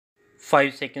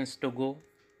5 seconds to go.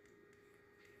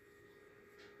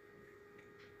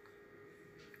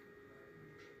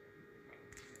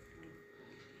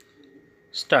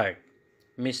 Start.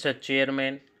 Mr.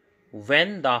 Chairman,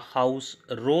 when the House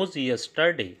rose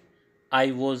yesterday,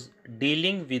 I was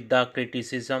dealing with the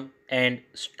criticism and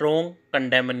strong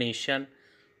condemnation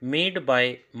made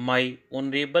by my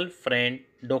honorable friend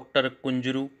Dr.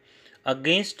 Kunjuru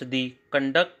against the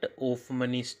conduct of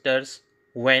ministers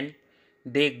when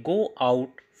they go out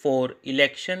for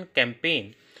election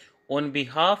campaign on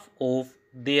behalf of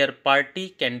their party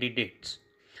candidates.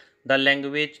 The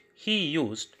language he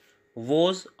used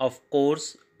was, of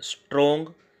course,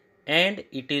 strong, and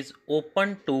it is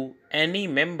open to any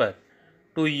member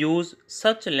to use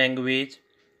such language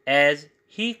as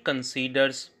he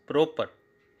considers proper.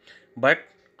 But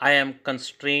I am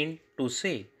constrained to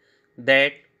say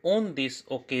that on this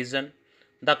occasion,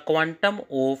 the quantum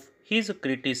of his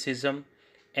criticism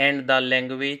and the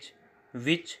language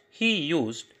which he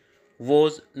used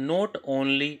was not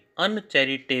only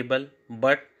uncharitable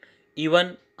but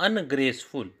even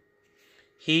ungraceful.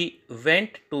 He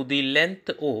went to the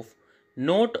length of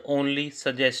not only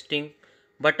suggesting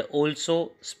but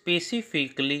also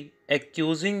specifically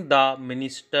accusing the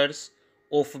ministers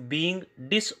of being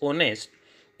dishonest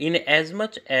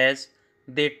inasmuch as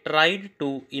they tried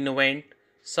to invent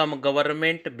some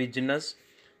government business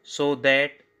so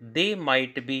that they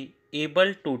might be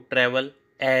able to travel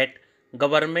at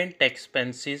government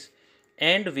expenses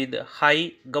and with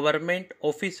high government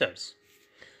officers.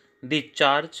 The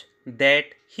charge that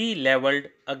he levelled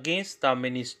against the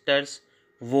ministers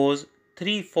was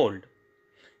threefold.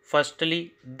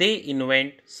 Firstly, they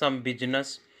invent some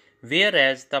business,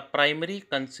 whereas the primary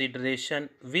consideration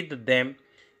with them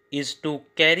is to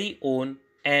carry on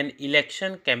an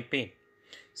election campaign.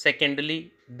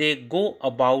 Secondly, they go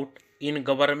about in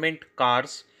government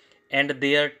cars and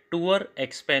their tour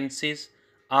expenses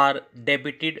are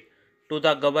debited to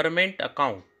the government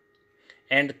account.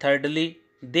 And thirdly,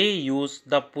 they use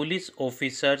the police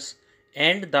officers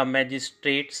and the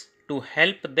magistrates to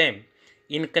help them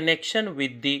in connection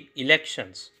with the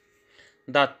elections.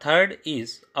 The third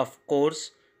is, of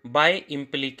course, by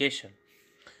implication.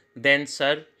 Then,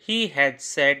 sir, he had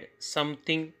said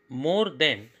something more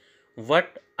than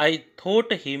what I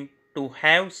thought him to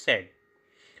have said.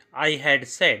 I had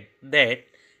said that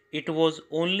it was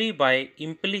only by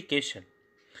implication.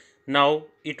 Now,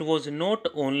 it was not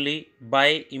only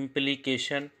by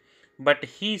implication, but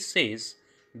he says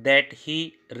that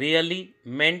he really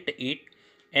meant it,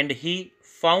 and he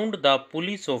found the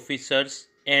police officers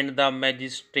and the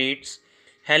magistrates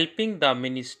helping the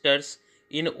ministers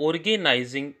in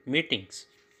organizing meetings.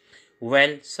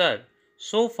 Well, sir,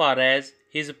 so far as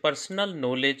his personal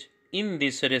knowledge in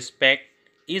this respect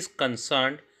is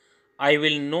concerned, I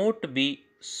will not be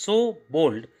so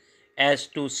bold as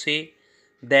to say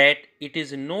that it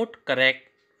is not correct,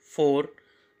 for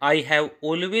I have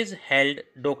always held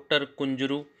Dr.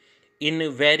 Kunjuru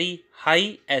in very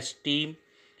high esteem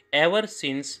ever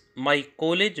since my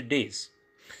college days.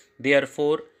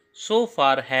 Therefore, so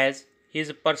far as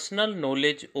his personal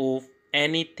knowledge of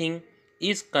anything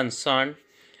is concerned,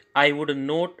 I would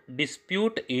not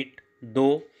dispute it,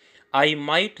 though I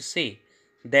might say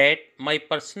that my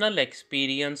personal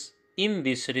experience in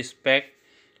this respect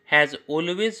has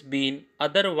always been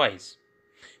otherwise.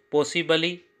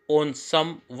 Possibly on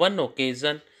some one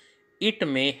occasion it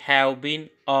may have been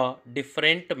a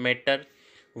different matter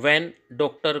when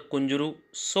Dr. Kunjuru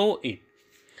saw it.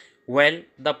 Well,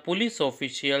 the police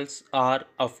officials are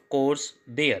of course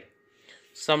there.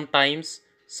 Sometimes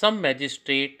some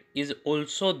magistrate is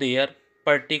also there,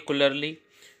 particularly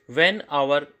when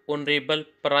our Honorable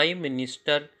Prime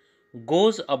Minister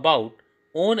goes about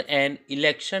on an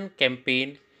election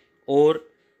campaign, or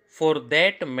for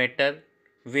that matter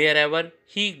wherever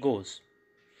he goes,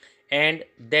 and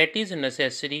that is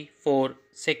necessary for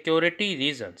security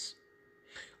reasons.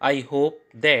 I hope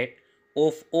that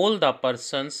of all the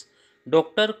persons,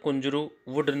 Dr. Kunjuru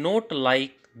would not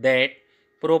like that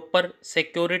proper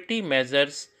security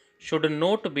measures should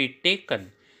not be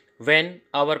taken when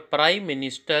our Prime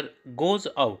Minister goes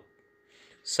out.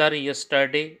 Sir,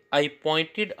 yesterday I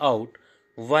pointed out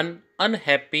one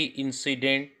unhappy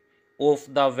incident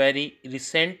of the very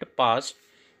recent past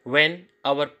when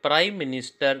our Prime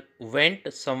Minister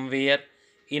went somewhere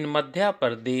in Madhya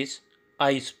Pradesh,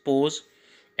 I suppose,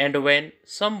 and when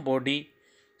somebody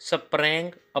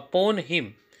sprang upon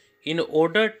him in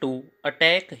order to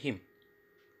attack him.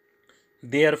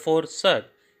 Therefore, sir,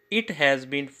 it has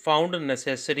been found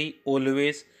necessary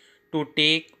always to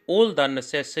take all the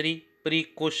necessary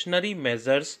precautionary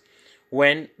measures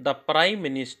when the Prime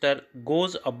Minister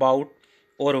goes about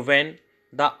or when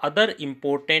the other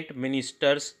important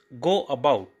ministers go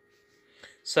about.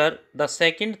 Sir, the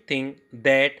second thing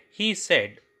that he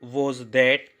said was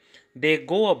that they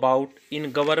go about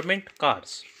in government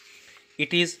cars.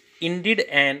 It is indeed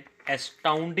an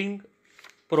astounding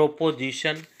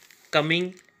proposition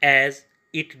coming as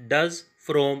it does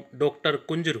from Dr.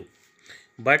 Kunjru,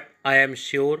 but I am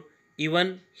sure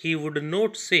even he would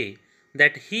not say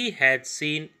that he had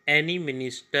seen any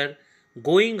minister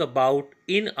going about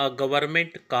in a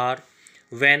government car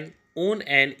when on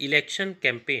an election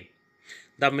campaign.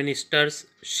 The ministers,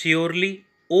 surely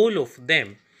all of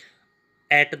them,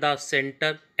 at the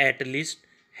center at least,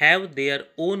 have their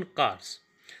own cars.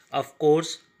 Of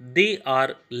course, they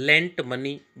are lent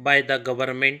money by the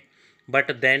government,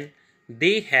 but then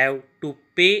they have to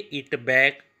pay it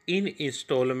back in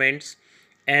installments,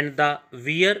 and the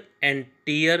wear and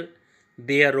tear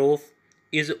thereof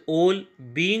is all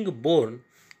being borne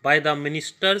by the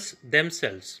ministers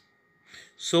themselves.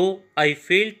 So I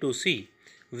fail to see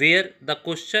where the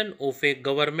question of a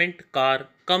government car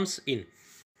comes in.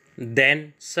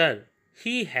 Then, sir,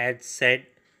 he had said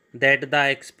that the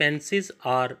expenses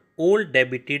are all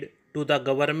debited to the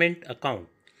government account.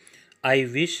 I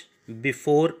wish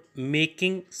before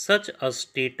making such a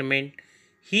statement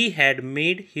he had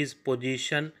made his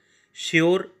position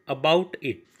sure about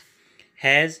it.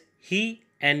 Has he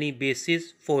any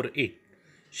basis for it?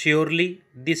 Surely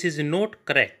this is not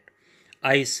correct.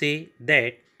 I say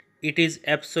that it is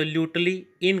absolutely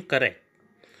incorrect.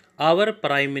 Our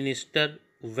Prime Minister,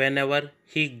 whenever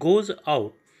he goes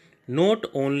out, not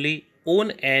only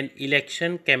on an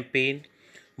election campaign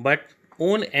but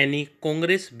on any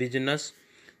Congress business,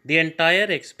 the entire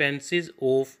expenses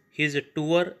of his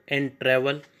tour and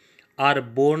travel are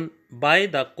borne by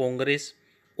the Congress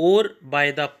or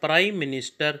by the Prime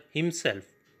Minister himself.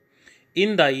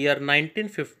 In the year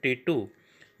 1952,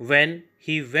 when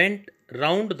he went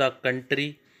round the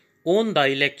country on the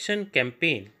election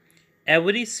campaign,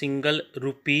 every single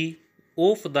rupee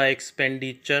of the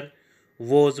expenditure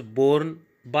was borne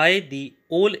by the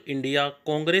All India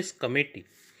Congress Committee.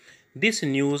 This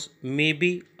news may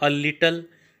be a little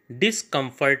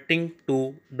discomforting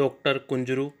to Dr.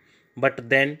 Kunjuru, but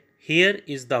then here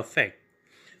is the fact.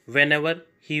 Whenever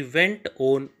he went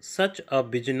on such a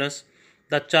business,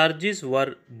 the charges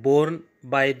were borne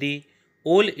by the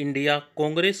All India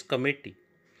Congress Committee.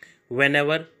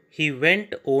 Whenever he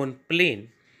went on plane,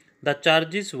 the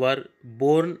charges were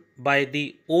borne by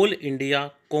the All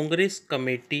India Congress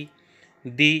Committee.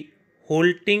 The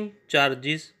halting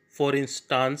charges, for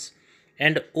instance,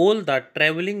 and all the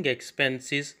travelling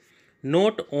expenses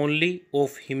not only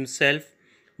of himself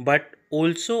but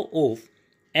also of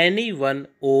any one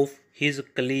of his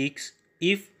colleagues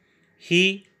if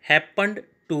he happened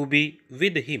to be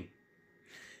with him.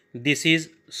 This is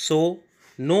so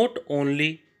not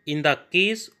only in the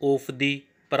case of the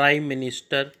Prime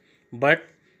Minister but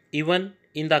even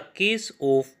in the case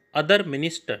of other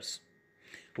ministers.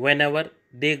 Whenever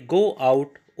they go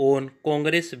out on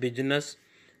Congress business,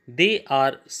 they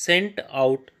are sent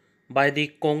out by the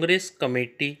Congress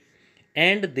committee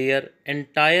and their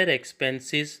entire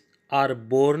expenses are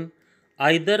borne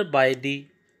either by the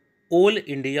All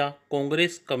India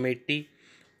Congress Committee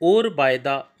or by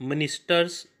the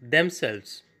ministers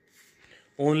themselves.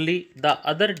 Only the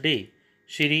other day,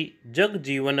 Shri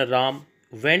Jagjeevan Ram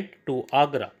went to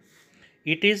Agra.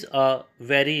 It is a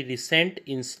very recent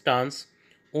instance,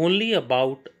 only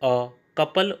about a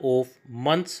couple of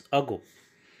months ago.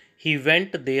 He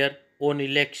went there on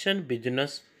election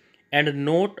business and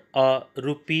not a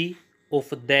rupee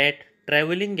of that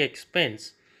travelling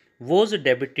expense was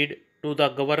debited to the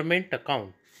government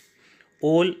account.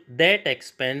 All that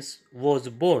expense was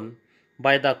borne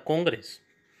by the Congress.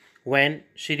 When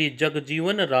Shri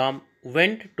Jagjeevan Ram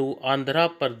went to Andhra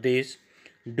Pradesh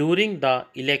during the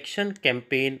election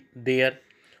campaign there,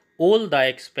 all the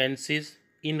expenses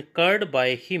incurred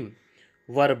by him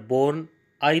were borne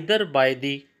either by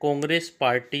the Congress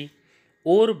party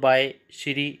or by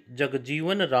Shri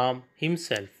Jagjeevan Ram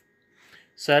himself.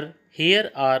 Sir,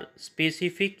 here are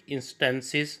specific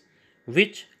instances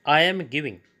which I am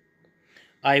giving.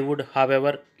 I would,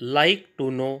 however, like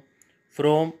to know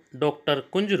from Dr.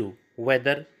 Kunjru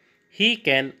whether he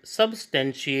can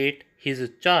substantiate his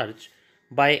charge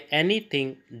by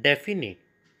anything definite.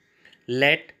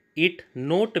 Let it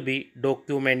not be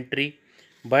documentary,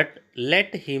 but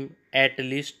let him at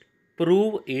least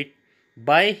prove it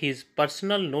by his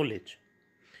personal knowledge.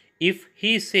 If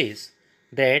he says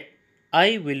that,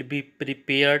 I will be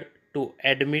prepared to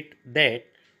admit that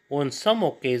on some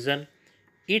occasion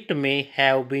It may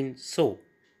have been so,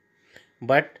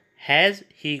 but has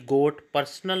he got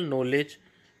personal knowledge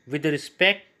with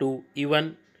respect to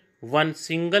even one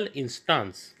single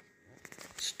instance?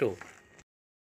 Stop.